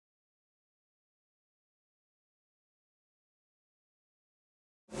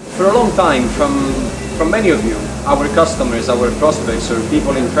For a long time, from many of you, our customers, our prospects, or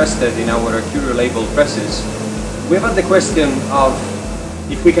people interested in our AccurioLabel presses, we've had the question of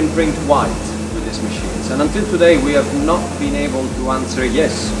if we can print white with these machines. And until today, we have not been able to answer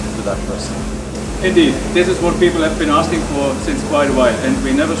yes to that question. Indeed, this is what people have been asking for since quite a while, and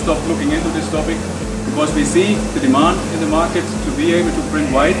we never stopped looking into this topic because we see the demand in the market to be able to print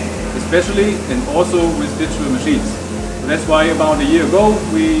white, especially and also with digital machines. So that's why about a year ago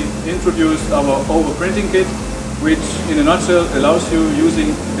we introduced our Overprinting Kit, which in a nutshell allows you, using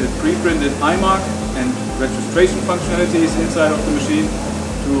the pre-printed iMark and registration functionalities inside of the machine,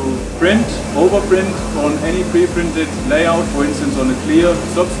 to print, overprint on any pre-printed layout, for instance on a clear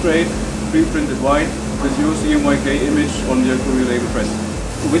substrate, pre-printed white, with your CMYK image on the AccurioLabel press.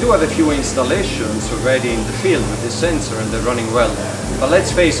 We do have a few installations already in the field with this sensor and they're running well. But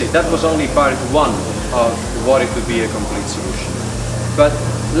let's face it, that was only part one of what it could be a complete solution. But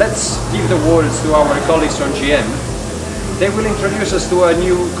let's give the words to our colleagues from GM. They will introduce us to a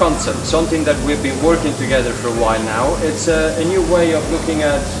new concept, something that we've been working together for a while now. It's a new way of looking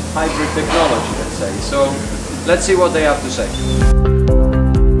at hybrid technology, let's say. So let's see what they have to say.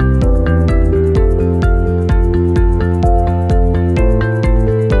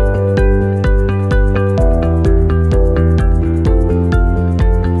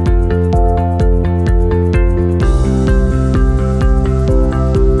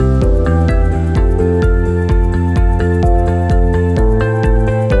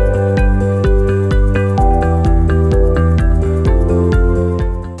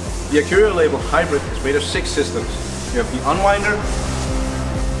 The AccurioLabel Hybrid is made of 6 systems. You have the Unwinder,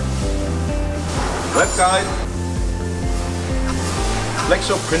 Web Guide,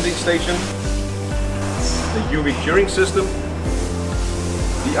 Flexo printing station, the UV curing system,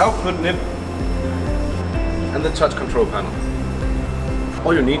 the output nib, and the touch control panel.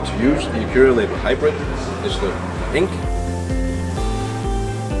 All you need to use the AccurioLabel Hybrid is the ink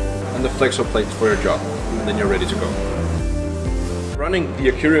and the Flexo plates for your job, and then you're ready to go. Running the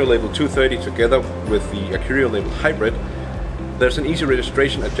AccurioLabel 230 together with the AccurioLabel Hybrid, there's an easy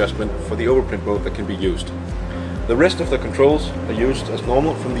registration adjustment for the overprint mode that can be used. The rest of the controls are used as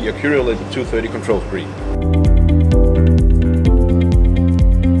normal from the AccurioLabel 230 control screen.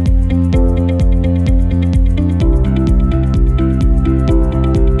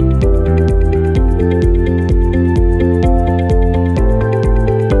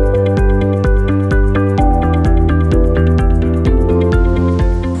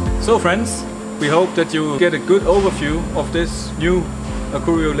 So friends, we hope that you get a good overview of this new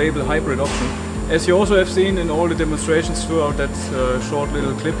AccurioLabel Hybrid option. As you also have seen in all the demonstrations throughout that short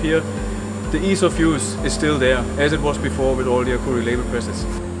little clip here, the ease of use is still there, as it was before with all the AccurioLabel presses.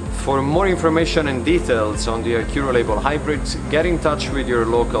 For more information and details on the AccurioLabel Hybrid, get in touch with your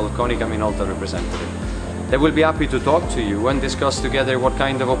local Konica Minolta representative. They will be happy to talk to you and discuss together what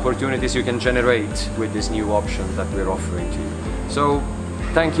kind of opportunities you can generate with this new option that we're offering to you. So,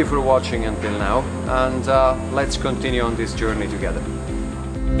 thank you for watching until now, and let's continue on this journey together.